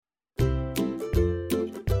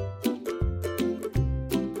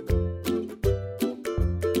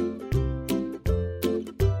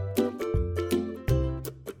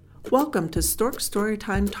Welcome to Stork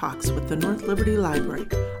Storytime Talks with the North Liberty Library.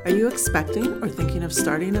 Are you expecting or thinking of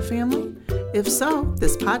starting a family? If so,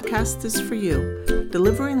 this podcast is for you,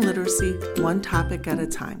 delivering literacy one topic at a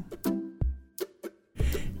time.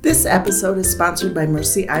 This episode is sponsored by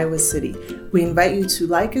Mercy, Iowa City. We invite you to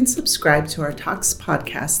like and subscribe to our Talks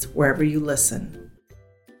podcast wherever you listen.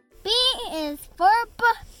 B is for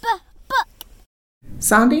book.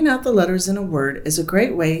 Sounding out the letters in a word is a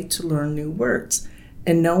great way to learn new words,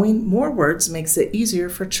 and knowing more words makes it easier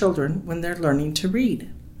for children when they're learning to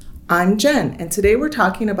read. I'm Jen, and today we're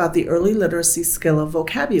talking about the early literacy skill of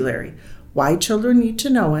vocabulary, why children need to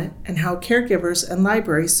know it, and how caregivers and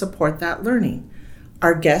libraries support that learning.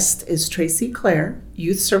 Our guest is Tracy Clare,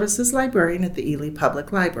 Youth Services Librarian at the Ely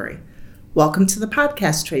Public Library. Welcome to the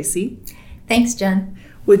podcast, Tracy. Thanks, Jen.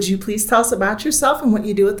 Would you please tell us about yourself and what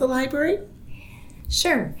you do at the library?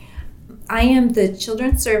 Sure. I am the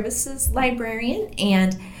Children's Services Librarian,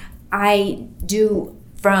 and I do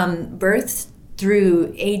from birth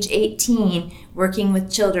through age 18 working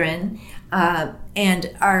with children,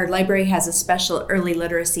 and our library has a special early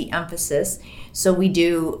literacy emphasis, so we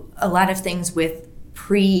do a lot of things with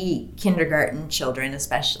pre-kindergarten children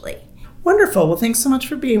especially. Wonderful. Well, thanks so much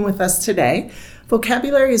for being with us today.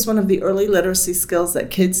 Vocabulary is one of the early literacy skills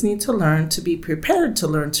that kids need to learn to be prepared to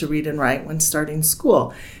learn to read and write when starting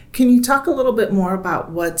school. Can you talk a little bit more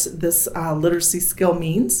about what this literacy skill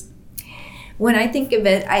means? When I think of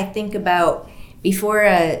it, I think about before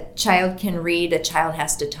a child can read, a child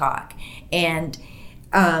has to talk. And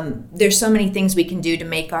there's so many things we can do to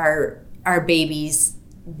make our babies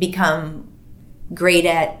become great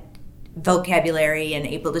at vocabulary and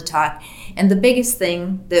able to talk. And the biggest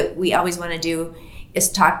thing that we always want to do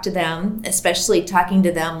is talk to them, especially talking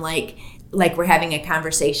to them like we're having a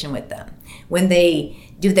conversation with them. When they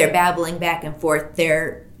do their babbling back and forth,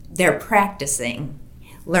 they're practicing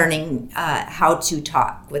learning how to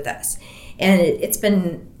talk with us. And it's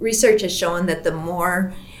been, research has shown that the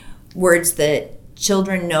more words that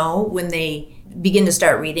children know when they begin to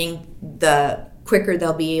start reading, the quicker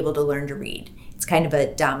they'll be able to learn to read. It's kind of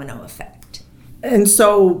a domino effect. And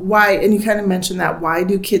so why, and you kind of mentioned that, why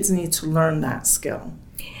do kids need to learn that skill?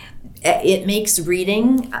 It makes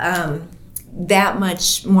reading that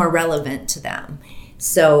much more relevant to them.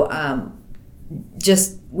 So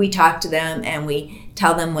we talk to them and we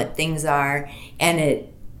tell them what things are, and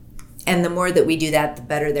the more that we do that, the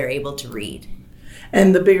better they're able to read.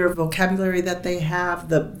 And the bigger vocabulary that they have,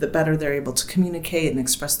 the better they're able to communicate and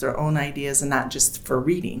express their own ideas, and not just for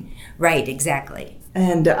reading. Right, exactly.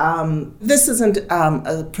 And this isn't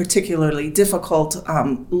a particularly difficult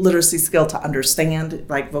literacy skill to understand,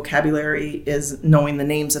 like vocabulary is knowing the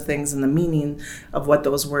names of things and the meaning of what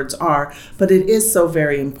those words are, but it is so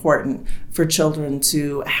very important for children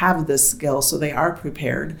to have this skill so they are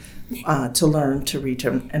prepared to learn to read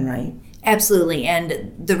and write. Absolutely,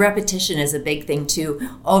 and the repetition is a big thing too.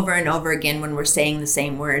 Over and over again when we're saying the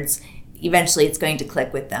same words, eventually it's going to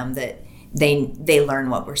click with them that they learn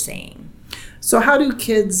what we're saying. So how do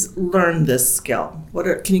kids learn this skill?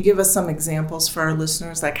 Can you give us some examples for our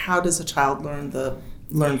listeners? Like, how does a child learn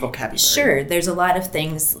vocabulary? Sure, there's a lot of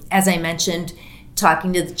things. As I mentioned,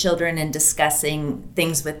 talking to the children and discussing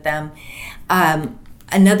things with them.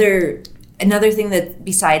 Another thing that,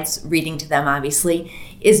 besides reading to them, obviously,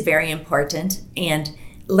 is very important, and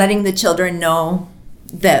letting the children know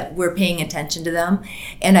that we're paying attention to them.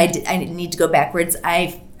 And I need to go backwards.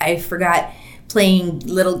 I forgot playing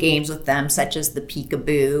little games with them, such as the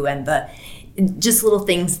peekaboo and just little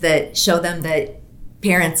things that show them that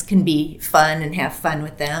parents can be fun and have fun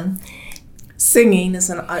with them. Singing is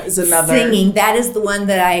another. Singing, that is the one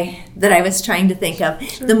that I was trying to think of.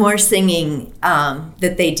 Sure. The more singing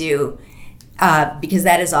that they do, because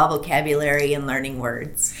that is all vocabulary and learning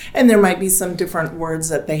words. And there might be some different words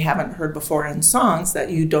that they haven't heard before in songs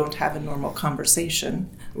that you don't have in normal conversation.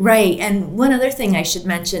 Right, and one other thing I should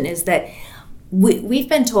mention is that we've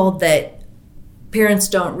been told that parents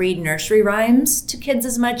don't read nursery rhymes to kids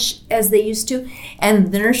as much as they used to,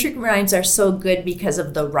 and the nursery rhymes are so good because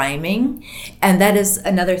of the rhyming, and that is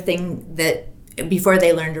another thing that before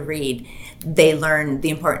they learn to read, they learn the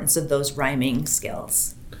importance of those rhyming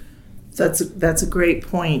skills. That's a great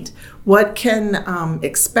point. What can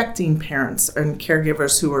expecting parents and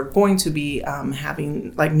caregivers who are going to be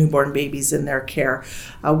having like newborn babies in their care,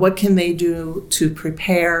 what can they do to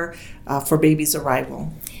prepare for baby's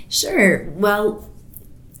arrival? Sure. Well,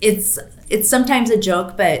 it's sometimes a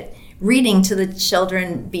joke, but reading to the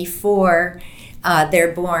children before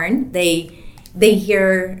they're born, they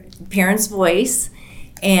hear parents' voice,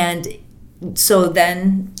 and so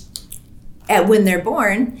then when they're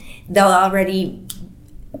born, they'll already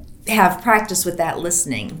have practice with that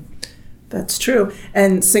listening. That's true.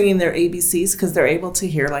 And singing their ABCs, because they're able to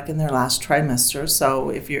hear like in their last trimester. So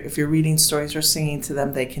if you're reading stories or singing to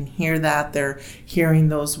them, they can hear that. They're hearing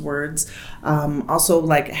those words. Also,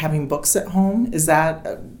 like having books at home, is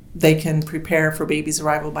that they can prepare for baby's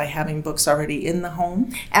arrival by having books already in the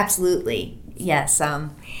home? Absolutely. Yes.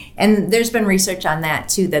 And there's been research on that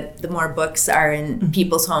too, that the more books are in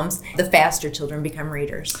people's homes, the faster children become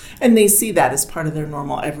readers. And they see that as part of their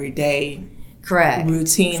normal everyday Correct.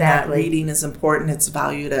 routine. Exactly. That reading is important. It's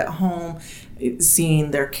valued at home.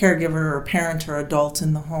 Seeing their caregiver or parent or adult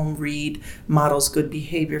in the home read models good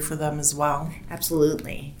behavior for them as well.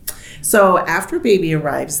 Absolutely. So after baby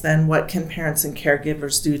arrives, then what can parents and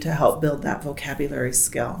caregivers do to help build that vocabulary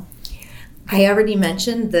skill? I already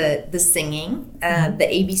mentioned the singing, the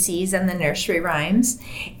ABCs and the nursery rhymes.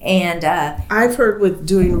 And I've heard with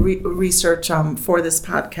doing research for this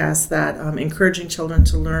podcast that encouraging children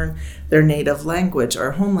to learn their native language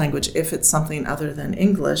or home language, if it's something other than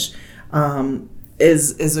English,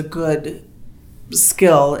 is a good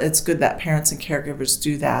skill. It's good that parents and caregivers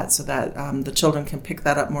do that so that the children can pick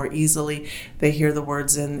that up more easily. They hear the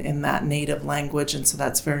words in that native language, and so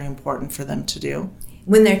that's very important for them to do.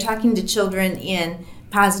 When they're talking to children in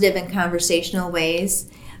positive and conversational ways,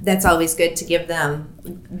 that's always good to give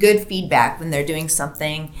them good feedback when they're doing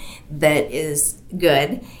something that is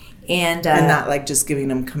good. And not like just giving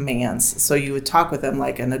them commands. So you would talk with them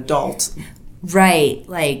like an adult. Right,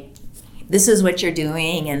 like this is what you're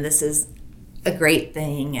doing and this is a great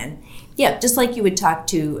thing. And yeah, just like you would talk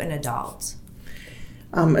to an adult.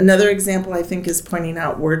 Another example, I think, is pointing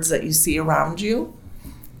out words that you see around you.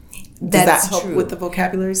 Does that help with the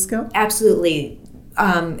vocabulary skill? Absolutely.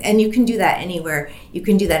 And you can do that anywhere. You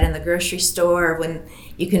can do that in the grocery store, when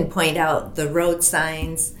you can point out the road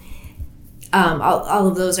signs. All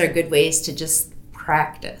of those are good ways to just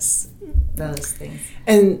practice those things.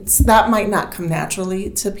 And that might not come naturally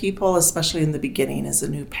to people, especially in the beginning as a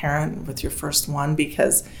new parent with your first one,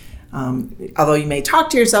 because although you may talk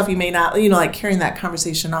to yourself, you may not, like carrying that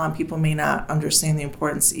conversation on, people may not understand the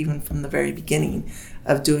importance even from the very beginning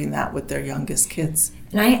of doing that with their youngest kids.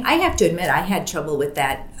 And I have to admit, I had trouble with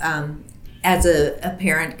that as a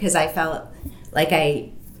parent, because I felt like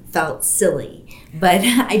I felt silly. But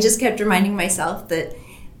I just kept reminding myself that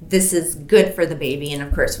this is good for the baby. And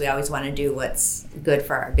of course, we always want to do what's good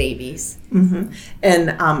for our babies. Mm-hmm. And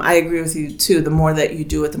I agree with you, too. The more that you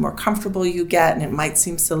do it, the more comfortable you get. And it might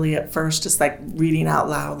seem silly at first, just like reading out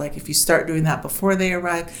loud. Like if you start doing that before they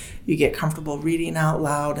arrive, you get comfortable reading out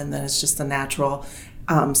loud. And then it's just a natural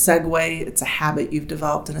segue. It's a habit you've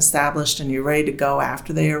developed and established, and you're ready to go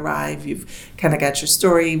after they arrive. You've kind of got your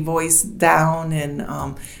story voice down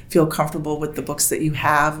and feel comfortable with the books that you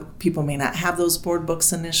have. People may not have those board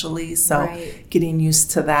books initially, so Right. Getting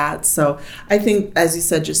used to that. So I think, as you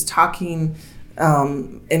said, just talking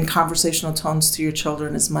in conversational tones to your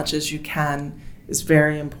children as much as you can is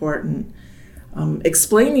very important.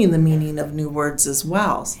 Explaining the meaning of new words as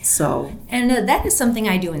well. And that is something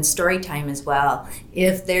I do in story time as well.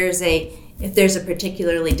 If there's a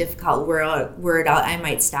particularly difficult word, I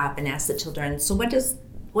might stop and ask the children, so what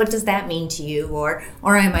does that mean to you? Or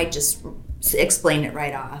I might just explain it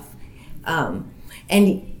right off. And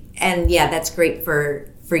yeah, that's great for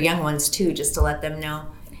young ones too, just to let them know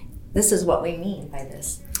this is what we mean by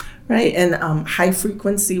this. Right, and high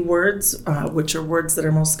frequency words, which are words that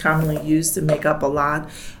are most commonly used and make up a lot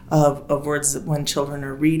of words when children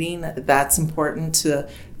are reading. That's important to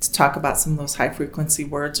talk about some of those high frequency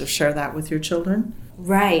words or share that with your children.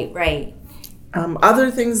 Right. Other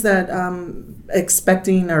things that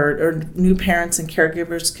expecting or new parents and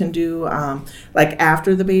caregivers can do, like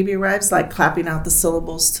after the baby arrives, like clapping out the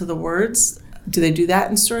syllables to the words. Do they do that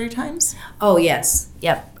in story times? Oh, yes.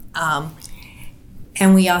 Yep.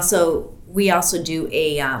 And we also do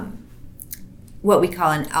a what we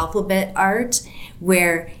call an alphabet art,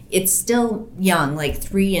 where it's still young, like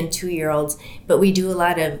 3 and 2-year-olds, but we do a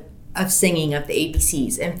lot of singing of the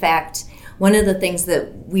ABCs. In fact, one of the things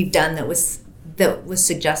that we've done that was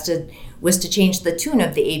suggested was to change the tune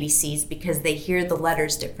of the ABCs, because they hear the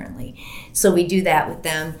letters differently. So we do that with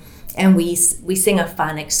them, and we sing a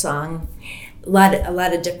phonics song, a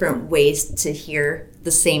lot of different ways to hear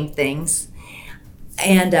the same things.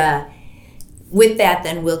 And with that,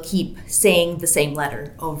 then we'll keep saying the same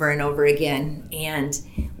letter over and over again, and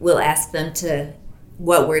we'll ask them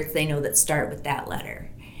what words they know that start with that letter.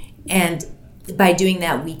 And by doing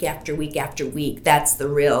that week after week after week, that's the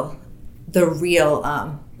real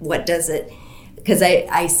what does it? Because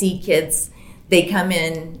I see kids, they come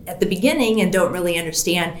in at the beginning and don't really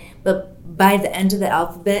understand, but by the end of the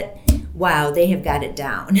alphabet, wow, they have got it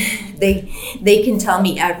down. They can tell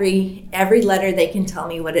me every letter. They can tell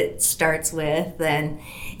me what it starts with, and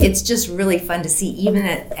it's just really fun to see, even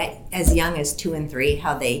at as young as 2 and 3,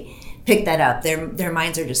 how they pick that up. Their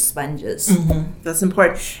minds are just sponges. That's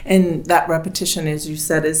important. And that repetition, as you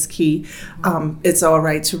said, is key. It's all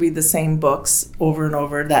right to read the same books over and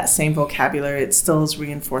over, that same vocabulary. It still is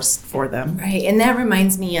reinforced for them. Right. And that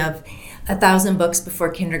reminds me of 1,000 Books Before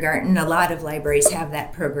Kindergarten. A lot of libraries have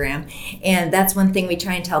that program. And that's one thing we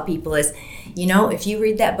try and tell people is, if you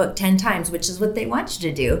read that book 10 times, which is what they want you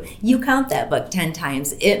to do, you count that book 10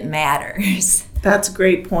 times. It matters. That's a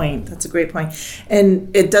great point.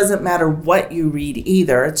 And it doesn't matter what you read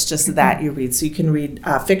either. It's just that you read. So you can read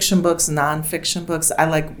fiction books, nonfiction books. I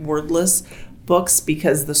like wordless books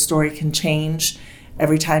because the story can change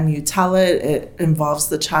every time you tell it. It involves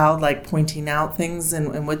the child, like pointing out things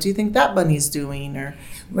and what do you think that bunny's doing? Or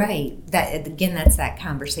right. That's that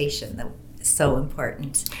conversation that is so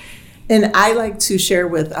important. And I like to share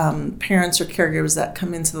with parents or caregivers that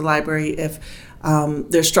come into the library if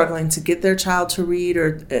they're struggling to get their child to read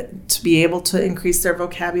or to be able to increase their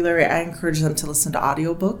vocabulary, I encourage them to listen to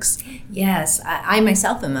audiobooks. Yes, I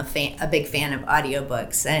myself am a big fan of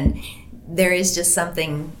audiobooks, and there is just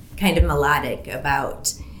something kind of melodic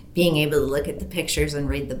about being able to look at the pictures and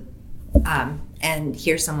read and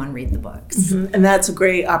hear someone read the books. And that's a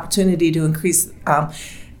great opportunity to increase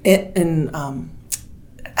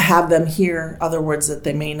have them hear other words that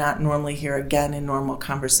they may not normally hear again in normal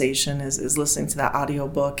conversation is listening to that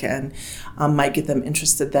audiobook, and might get them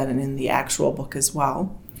interested then in the actual book as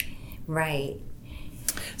well. Right.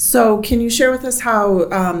 So can you share with us how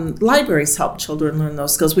libraries help children learn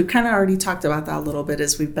those skills? We've kind of already talked about that a little bit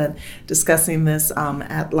as we've been discussing this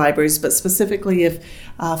at libraries, but specifically if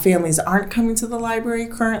families aren't coming to the library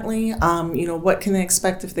currently, what can they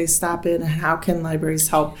expect if they stop in, and how can libraries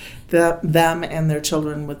help them and their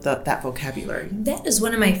children with that vocabulary? That is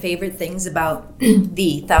one of my favorite things about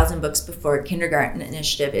the 1,000 Books Before Kindergarten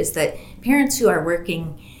initiative is that parents who are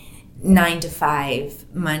working 9 to 5,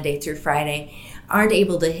 Monday through Friday, aren't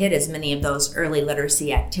able to hit as many of those early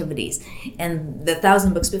literacy activities. And the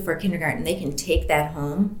 1,000 Books Before Kindergarten, they can take that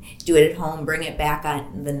home, do it at home, bring it back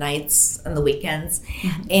on the nights, on the weekends,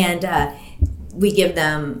 and we give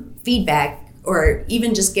them feedback, or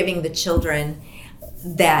even just giving the children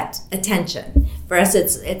that attention. For us,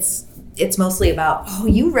 it's mostly about,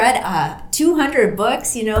 you read 200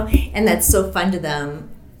 books, and that's so fun to them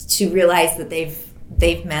to realize that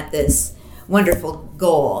they've met this wonderful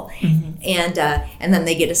goal, and then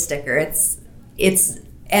they get a sticker.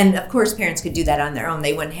 And of course parents could do that on their own.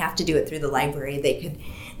 They wouldn't have to do it through the library.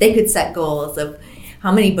 They could set goals of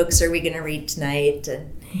how many books are we going to read tonight,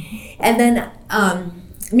 and then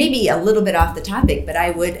maybe a little bit off the topic, but I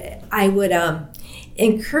would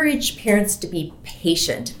encourage parents to be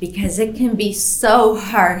patient, because it can be so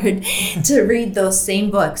hard to read those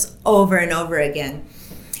same books over and over again.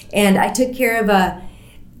 And I took care of a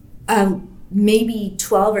maybe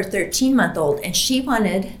 12 or 13-month-old, and she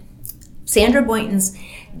wanted Sandra Boynton's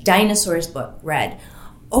Dinosaurs book read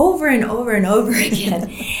over and over and over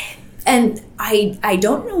again. And I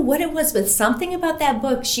don't know what it was, but something about that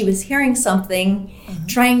book, she was hearing something,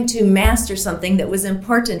 trying to master something that was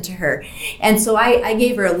important to her. And so I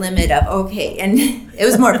gave her a limit of, okay, and it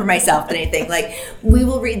was more for myself than anything, like, we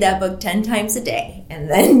will read that book 10 times a day, and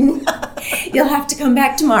then you'll have to come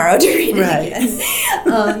back tomorrow to read it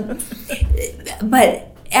again.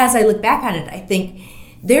 But as I look back on it, I think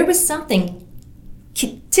there was something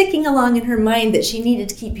ticking along in her mind that she needed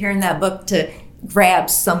to keep hearing that book to grab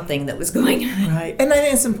something that was going on. Right. And I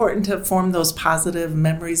think it's important to form those positive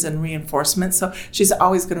memories and reinforcement. So she's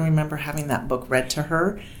always going to remember having that book read to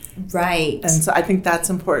her. Right. And so I think that's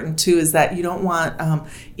important too, is that you don't want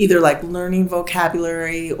either like learning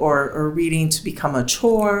vocabulary or reading to become a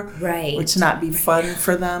chore. Right. Or to not be fun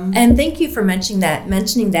for them. And thank you for mentioning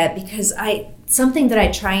that, because something that I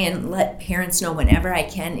try and let parents know whenever I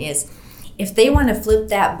can is, if they want to flip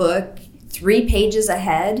that book 3 pages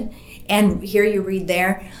ahead and hear you read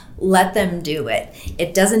there, let them do it.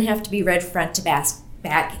 It doesn't have to be read front to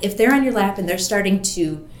back. If they're on your lap and they're starting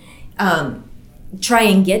to try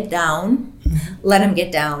and get down, let them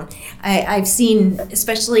get down. I've seen,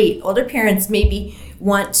 especially older parents, maybe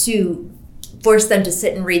want to force them to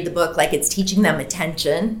sit and read the book like it's teaching them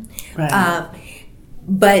attention. Right.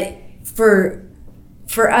 But for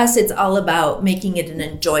us, it's all about making it an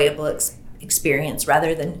enjoyable experience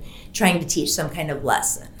rather than trying to teach some kind of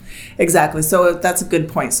lesson. Exactly. So that's a good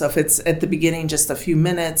point. So if it's at the beginning just a few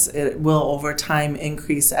minutes, it will over time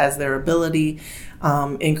increase as their ability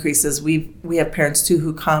increases. We have parents too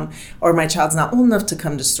who come, or my child's not old enough to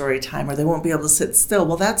come to story time, or they won't be able to sit still.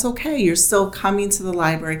 Well, that's okay. You're still coming to the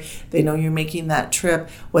library. They know you're making that trip.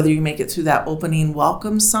 Whether you make it through that opening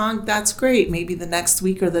welcome song, that's great. Maybe the next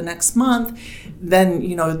week or the next month, then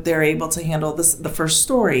they're able to handle the first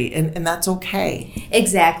story, and that's okay.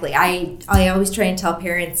 Exactly. I always try and tell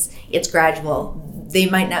parents it's gradual. They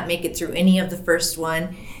might not make it through any of the first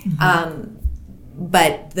one,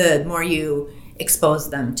 but the more you expose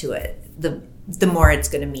them to it, the more it's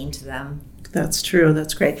going to mean to them. That's true.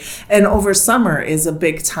 That's great. And over summer is a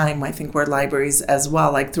big time, I think, where libraries as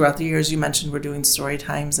well, like throughout the years, you mentioned we're doing story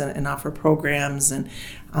times and offer programs and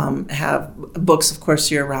have books, of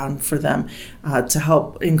course, year-round for them to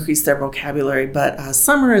help increase their vocabulary. But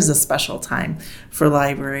summer is a special time for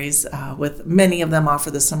libraries. With many of them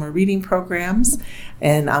offer the summer reading programs.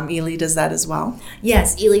 And Ely does that as well?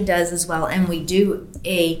 Yes, Ely does as well. And we do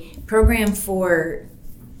a program for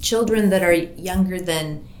children that are younger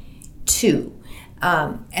than 2.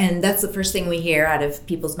 And that's the first thing we hear out of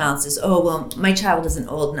people's mouths is, oh, well, my child isn't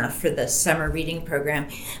old enough for the summer reading program.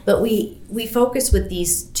 But we focus with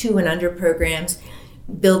these 2 and under programs,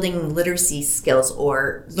 building literacy skills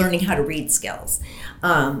or learning how to read skills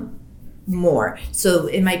more. So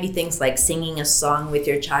it might be things like singing a song with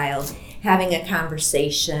your child, having a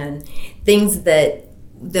conversation, things that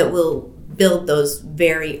will build those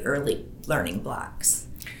very early learning blocks.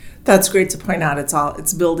 That's great to point out.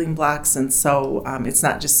 It's building blocks, and so it's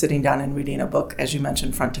not just sitting down and reading a book, as you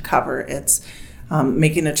mentioned, front to cover. It's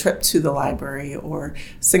making a trip to the library, or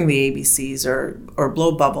sing the ABCs, or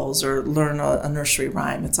blow bubbles, or learn a nursery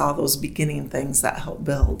rhyme. It's all those beginning things that help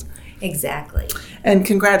build. Exactly. And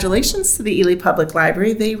congratulations to the Ely Public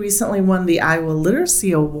Library. They recently won the Iowa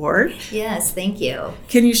Literacy Award. Yes, thank you.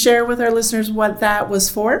 Can you share with our listeners what that was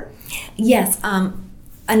for? Yes.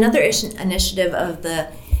 Another initiative of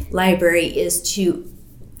the library is to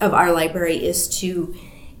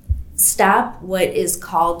stop what is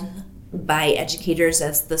called by educators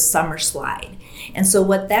as the summer slide. And so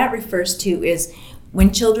what that refers to is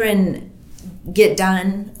when children get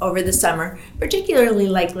done over the summer, particularly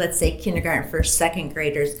like, let's say, kindergarten, first, second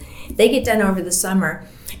graders, they get done over the summer,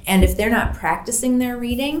 and if they're not practicing their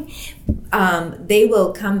reading, they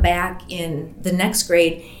will come back in the next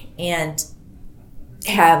grade and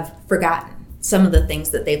have forgotten some of the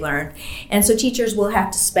things that they learned. And so teachers will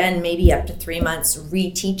have to spend maybe up to 3 months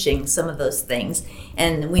reteaching some of those things.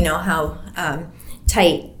 And we know how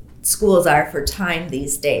tight schools are for time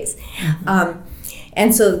these days.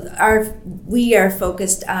 And so we are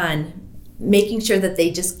focused on making sure that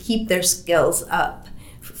they just keep their skills up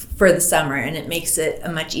for the summer, and it makes it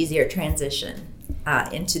a much easier transition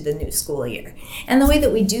into the new school year. And the way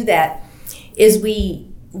that we do that is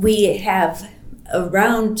we have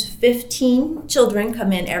around 15 children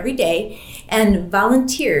come in every day, and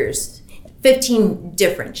volunteers, 15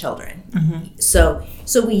 different children. Mm-hmm. So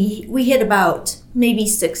we hit about maybe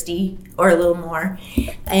 60 or a little more,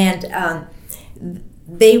 and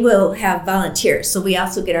they will have volunteers. So we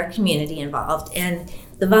also get our community involved, and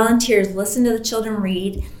the volunteers listen to the children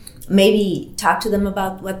read, maybe talk to them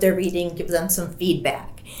about what they're reading, give them some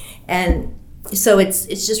feedback. And so it's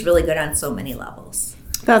just really good on so many levels.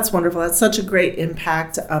 That's wonderful. That's such a great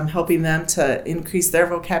impact, helping them to increase their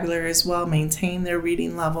vocabulary as well, maintain their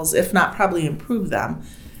reading levels, if not probably improve them.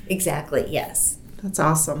 Exactly, yes. That's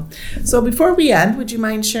awesome. So before we end, would you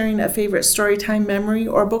mind sharing a favorite storytime memory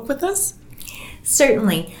or book with us?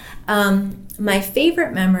 Certainly. My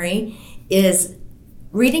favorite memory is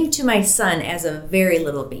reading to my son as a very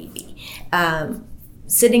little baby,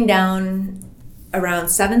 sitting down around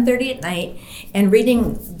 7:30 at night and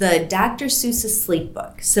reading the Dr. Seuss's Sleep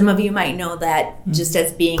Book. Some of you might know that just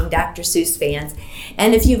as being Dr. Seuss fans.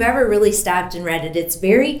 And if you've ever really stopped and read it, it's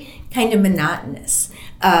very kind of monotonous,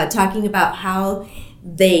 talking about how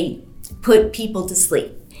they put people to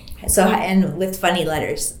sleep. So, and with funny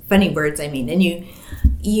words, I mean. And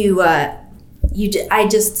I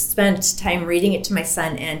just spent time reading it to my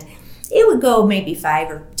son, and it would go maybe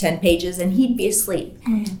 5 or 10 pages and he'd be asleep.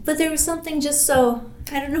 But there was something just so,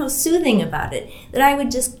 soothing about it that I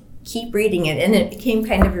would just keep reading it, and it became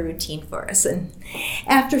kind of a routine for us. And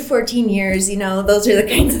after 14 years, those are the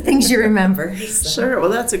kinds of things you remember. So. Sure. Well,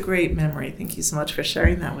 that's a great memory. Thank you so much for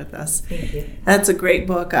sharing that with us. Thank you. That's a great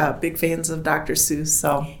book. Big fans of Dr. Seuss.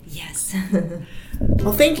 So yes.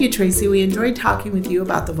 Well, thank you, Tracy. We enjoyed talking with you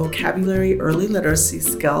about the vocabulary early literacy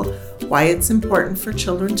skill, why it's important for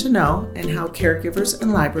children to know, and how caregivers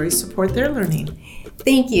and libraries support their learning.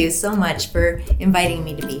 Thank you so much for inviting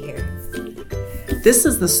me to be here. This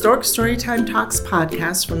is the Stork Storytime Talks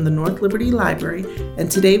podcast from the North Liberty Library,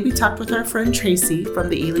 and today we talked with our friend Tracy from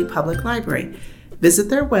the Ely Public Library. Visit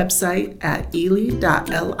their website at ely.lib.ia.us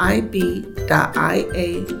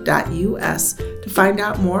to find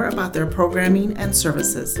out more about their programming and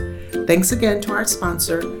services. Thanks again to our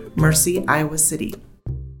sponsor, Mercy Iowa City.